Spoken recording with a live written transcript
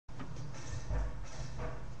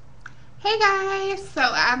Hey guys!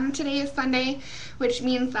 So today is Sunday, which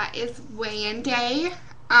means that is weigh-in day.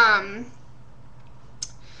 I'm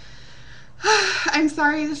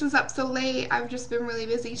sorry this is up so late. I've just been really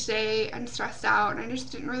busy today and stressed out, and I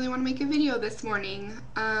just didn't really want to make a video this morning.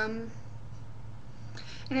 And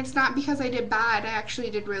it's not because I did bad. I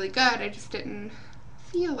actually did really good. I just didn't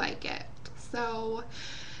feel like it. So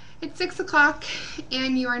it's 6 o'clock,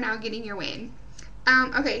 and you are now getting your weigh-in.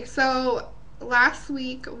 Okay, so last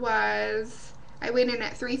week was, I weighed in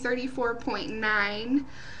at 334.9.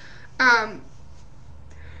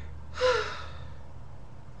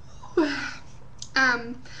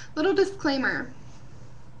 Um, little disclaimer.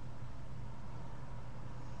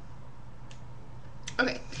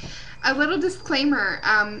 Okay, a little disclaimer.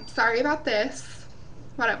 Sorry about this.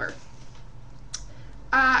 Whatever.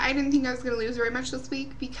 I didn't think I was going to lose very much this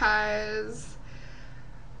week because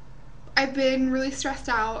I've been really stressed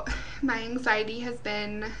out. My anxiety has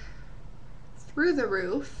been through the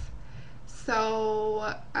roof.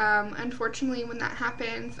 So, unfortunately, when that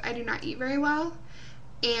happens, I do not eat very well.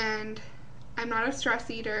 And I'm not a stress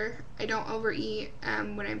eater. I don't overeat.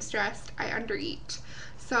 When I'm stressed, I undereat.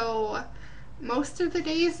 So, most of the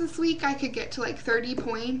days this week, I could get to like 30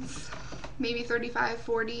 points, maybe 35,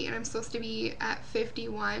 40, and I'm supposed to be at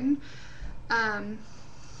 51.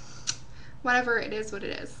 Whatever, it is what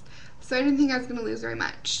it is. So I didn't think I was going to lose very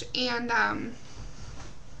much. And,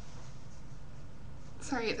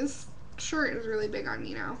 sorry, this shirt is really big on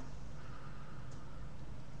me now.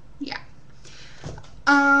 Yeah.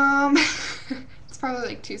 It's probably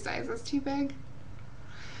like 2 sizes too big.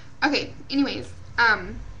 Okay, anyways,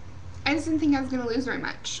 I just didn't think I was going to lose very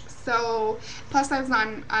much. So, plus I was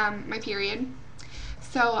on, my period.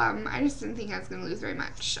 So, I just didn't think I was going to lose very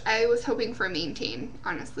much. I was hoping for a maintain,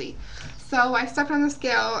 honestly. So, I stepped on the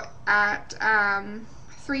scale at,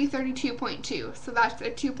 332.2. So, that's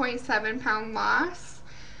a 2.7 pound loss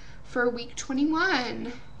for week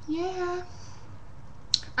 21. Yeah.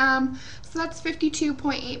 So that's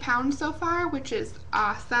 52.8 pounds so far, which is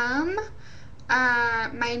awesome.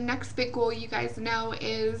 My next big goal, you guys know,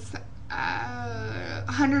 is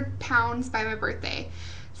 100 pounds by my birthday.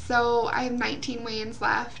 So I have 19 weigh-ins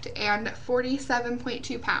left and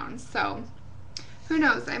 47.2 pounds. So who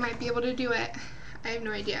knows? I might be able to do it. I have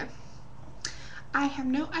no idea. I have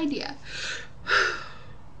no idea.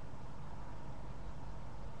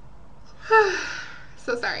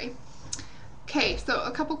 So sorry. Okay, so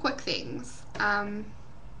a couple quick things.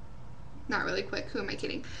 Not really quick. Who am I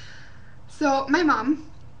kidding? So my mom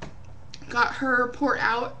got her report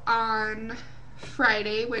out on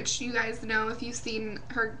Friday, which you guys know if you've seen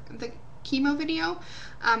the chemo video.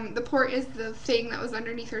 The port is the thing that was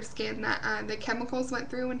underneath her skin that the chemicals went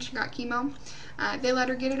through when she got chemo. They let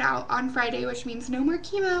her get it out on Friday, which means no more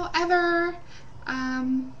chemo ever.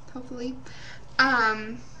 Hopefully.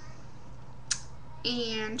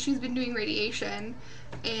 And she's been doing radiation,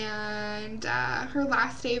 and her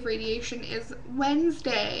last day of radiation is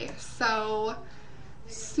Wednesday. So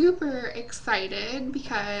super excited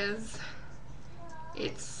because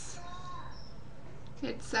it's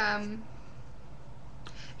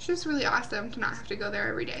just really awesome to not have to go there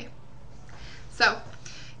every day. So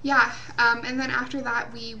yeah, and then after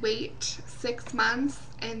that we wait 6 months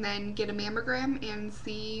and then get a mammogram and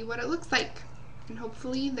see what it looks like, and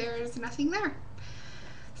hopefully there's nothing there.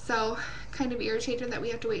 So kind of irritated that we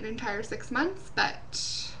have to wait an entire 6 months,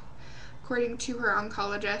 but according to her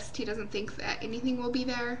oncologist, he doesn't think that anything will be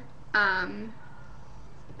there. And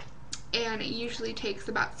it usually takes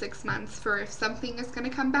about 6 months for, if something is going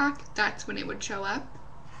to come back, that's when it would show up.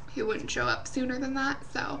 It wouldn't show up sooner than that.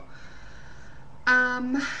 So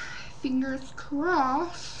fingers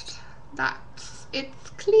crossed that it's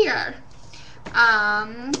clear.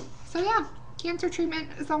 So yeah, cancer treatment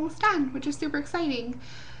is almost done, which is super exciting.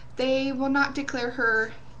 They will not declare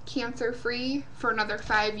her cancer-free for another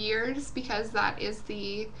 5 years because that is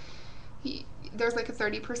there's like a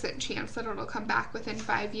 30% chance that it'll come back within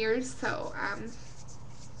 5 years. So,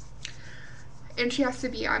 and she has to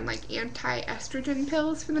be on like anti-estrogen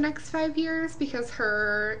pills for the next 5 years because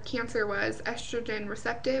her cancer was estrogen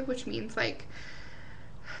receptive, which means like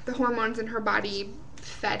the hormones in her body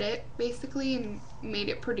fed it basically and made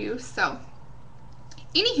it produce. So,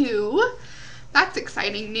 anywho, that's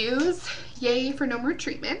exciting news. Yay for no more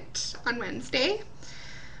treatment on Wednesday.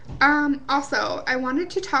 Also, I wanted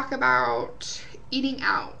to talk about eating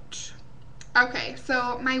out. Okay,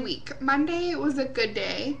 so my week. Monday was a good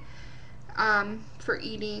day for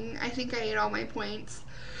eating. I think I ate all my points.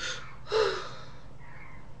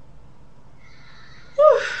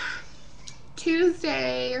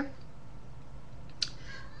 Tuesday,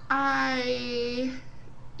 I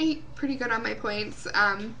ate pretty good on my points.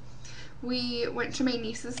 We went to my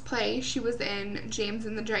niece's play. She was in James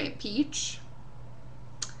and the Giant Peach.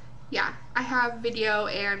 Yeah, I have video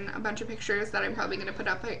and a bunch of pictures that I'm probably going to put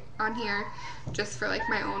up on here just for like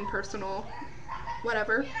my own personal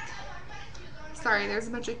whatever. Sorry, there's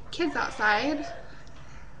a bunch of kids outside.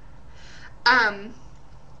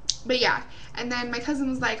 But yeah, and then my cousin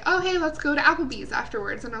was like, oh hey, let's go to Applebee's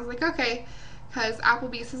afterwards, and I was like, okay, because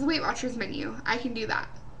Applebee's has a Weight Watchers menu. I can do that.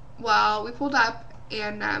 Well, we pulled up,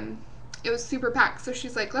 and it was super packed, so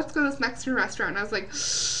she's like, let's go to this Mexican restaurant, and I was like,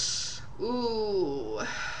 ooh,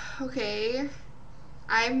 okay.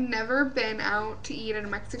 I've never been out to eat at a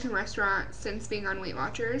Mexican restaurant since being on Weight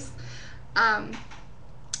Watchers.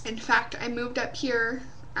 In fact, I moved up here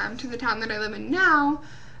to the town that I live in now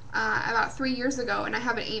about 3 years ago, and I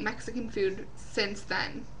haven't ate Mexican food since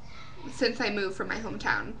then, since I moved from my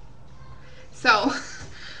hometown. So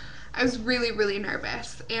I was really, really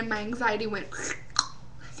nervous, and my anxiety went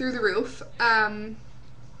through the roof.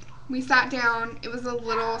 We sat down. It was a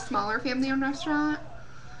little smaller family-owned restaurant.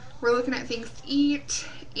 We're looking at things to eat,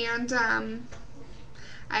 and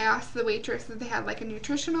I asked the waitress if they had like a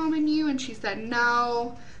nutritional menu, and she said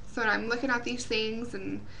no. So I'm looking at these things,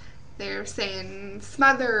 and they're saying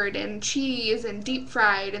smothered and cheese and deep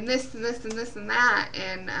fried and this and this and this and that.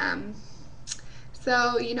 And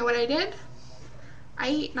so you know what I did? I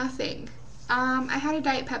ate nothing. I had a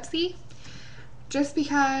Diet Pepsi just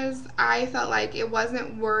because I felt like it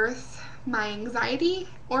wasn't worth my anxiety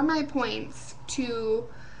or my points to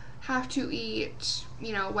have to eat,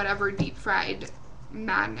 you know, whatever deep fried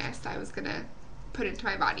madness I was gonna put into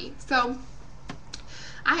my body. So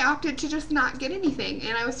I opted to just not get anything,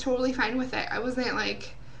 and I was totally fine with it. I wasn't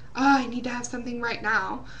like, oh, I need to have something right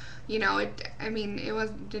now. You know,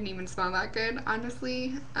 didn't even smell that good,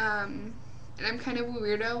 honestly. And I'm kind of a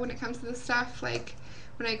weirdo when it comes to this stuff. Like,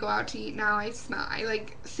 when I go out to eat now, I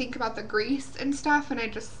like think about the grease and stuff, and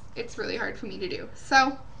it's really hard for me to do.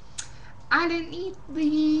 So I didn't eat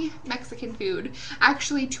the Mexican food. I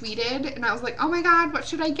actually tweeted, and I was like, oh my god, what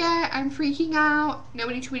should I get? I'm freaking out.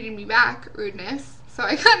 Nobody tweeted me back, rudeness. So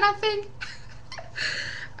I got nothing.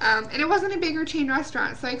 And it wasn't a bigger chain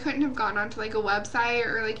restaurant, so I couldn't have gone onto like a website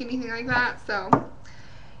or like anything like that. So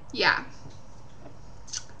yeah,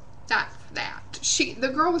 that's that. The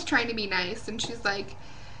girl was trying to be nice, and she's like,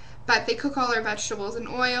 but they cook all their vegetables in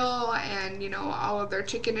oil, and you know, all of their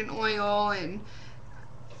chicken in oil, and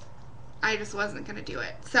I just wasn't gonna do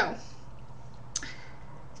it. So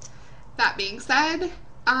that being said,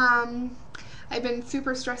 I've been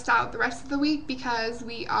super stressed out the rest of the week because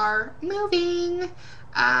we are moving.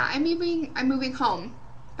 I'm moving home,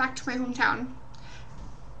 back to my hometown.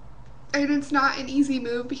 And it's not an easy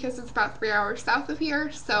move because it's about 3 hours south of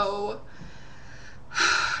here, so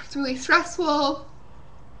it's really stressful.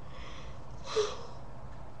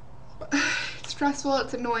 It's stressful,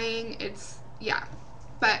 it's annoying, yeah,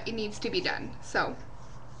 but it needs to be done. So,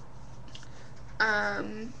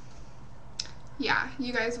 yeah,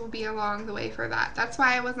 you guys will be along the way for that. That's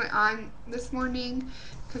why I wasn't on this morning,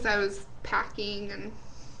 because I was packing and,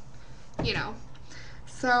 you know.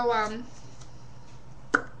 So,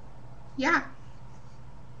 yeah.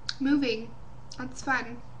 Moving. That's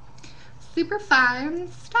fun. Super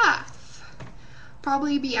fun stuff.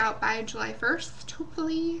 Probably be out by July 1st,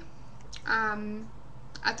 hopefully.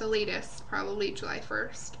 At the latest, probably July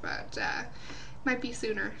 1st, but might be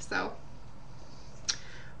sooner, so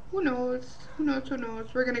who knows? Who knows? Who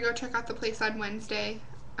knows? We're gonna go check out the place on Wednesday.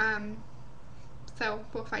 So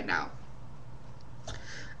we'll find out.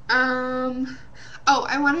 Oh,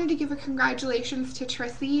 I wanted to give a congratulations to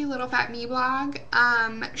Trissy, Little Fat Me blog.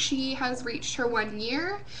 She has reached her 1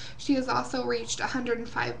 year. She has also reached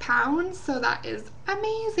 105 pounds, so that is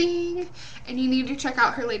amazing. And you need to check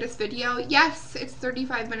out her latest video. Yes, it's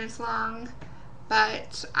 35 minutes long,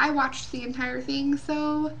 but I watched the entire thing,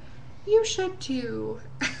 so you should too.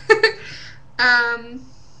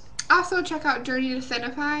 Also check out Journey to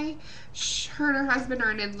Cinephi. Her and her husband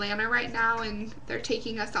are in Atlanta right now, and they're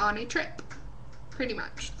taking us on a trip, pretty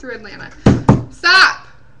much, through Atlanta. Stop!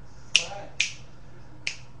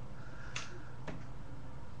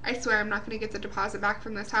 I swear I'm not going to get the deposit back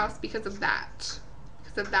from this house because of that.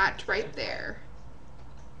 Because of that right there.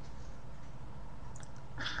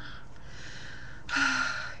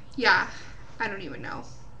 Yeah, I don't even know.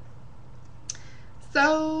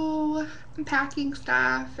 So, I'm packing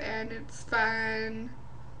stuff, and it's fun.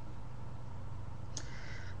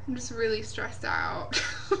 I'm just really stressed out.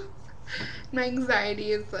 My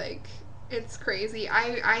anxiety is like, It's crazy.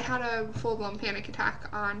 I had a full-blown panic attack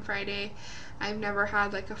on Friday. I've never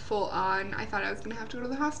had like a full-on, I thought I was going to have to go to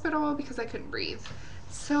the hospital because I couldn't breathe.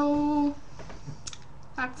 So,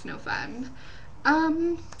 that's no fun.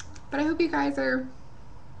 But I hope you guys are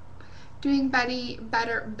doing better.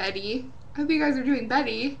 I hope you guys are doing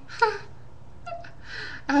Betty.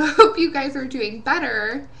 I hope you guys are doing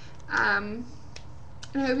better. And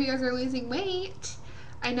I hope you guys are losing weight.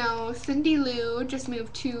 I know Cindy Lou just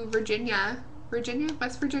moved to West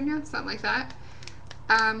Virginia, something like that.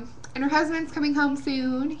 And her husband's coming home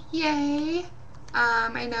soon. Yay.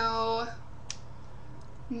 I know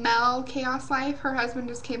Mel Chaos Life, her husband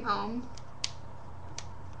just came home.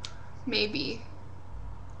 Maybe.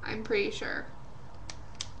 I'm pretty sure.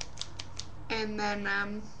 And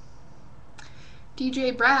then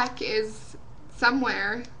DJ Breck is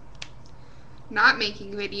somewhere not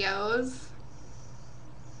making videos.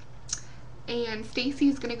 And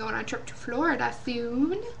Stacy's gonna go on a trip to Florida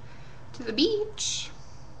soon to the beach.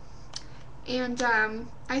 And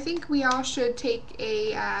I think we all should take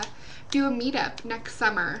do a meetup next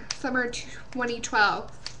summer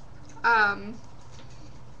 2012,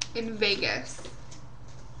 in Vegas.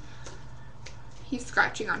 He's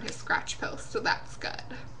scratching on his scratch post, so that's good.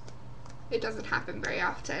 It doesn't happen very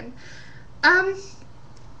often. I'm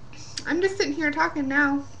just sitting here talking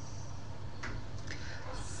now.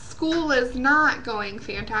 School is not going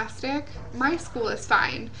fantastic. My school is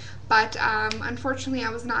fine, but unfortunately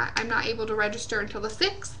I'm not able to register until the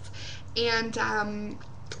 6th, and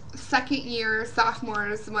second year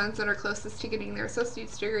sophomores, the ones that are closest to getting their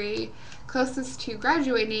associate's degree, closest to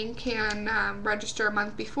graduating, can register a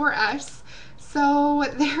month before us, so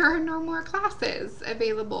there are no more classes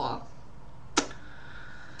available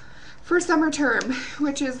for summer term,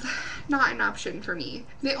 which is not an option for me.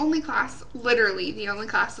 The only class, literally the only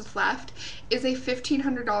class that's left, is a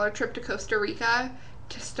 $1,500 trip to Costa Rica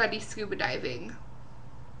to study scuba diving.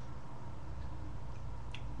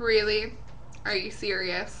 Really? Are you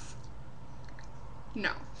serious?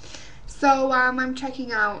 No. So I'm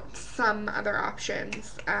checking out some other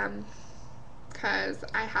options because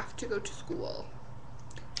I have to go to school.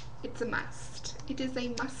 It's a must. It is a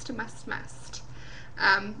must.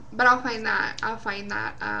 But I'll find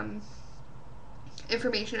that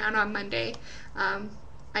information out on Monday.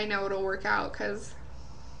 I know it'll work out because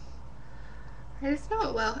I just know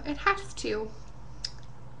it will. It has to.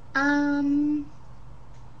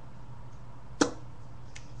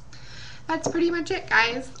 That's pretty much it,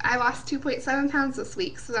 guys. I lost 2.7 pounds this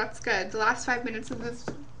week, so that's good. The last 5 minutes of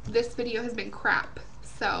this video has been crap,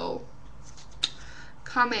 so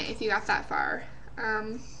comment if you got that far.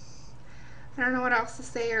 I don't know what else to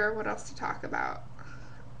say or what else to talk about.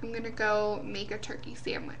 I'm gonna go make a turkey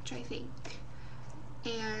sandwich, I think.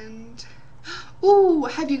 And, ooh,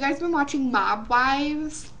 have you guys been watching Mob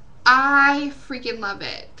Wives? I freaking love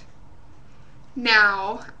it.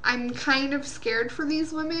 Now, I'm kind of scared for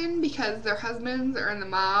these women because their husbands are in the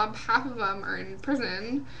mob, half of them are in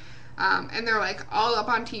prison, and they're like all up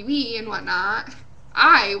on TV and whatnot.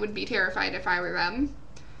 I would be terrified if I were them,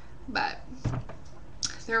 but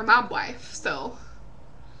they're a mob wife, so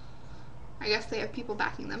I guess they have people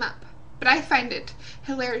backing them up. But I find it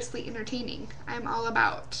hilariously entertaining. I'm all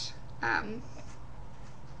about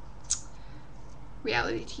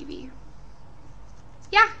reality TV.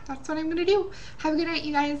 Yeah, that's what I'm gonna do. Have a good night,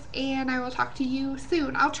 you guys, and I will talk to you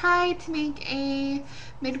soon. I'll try to make a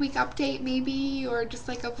midweek update maybe, or just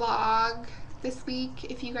like a vlog this week.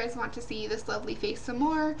 If you guys want to see this lovely face some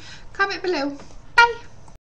more, comment below.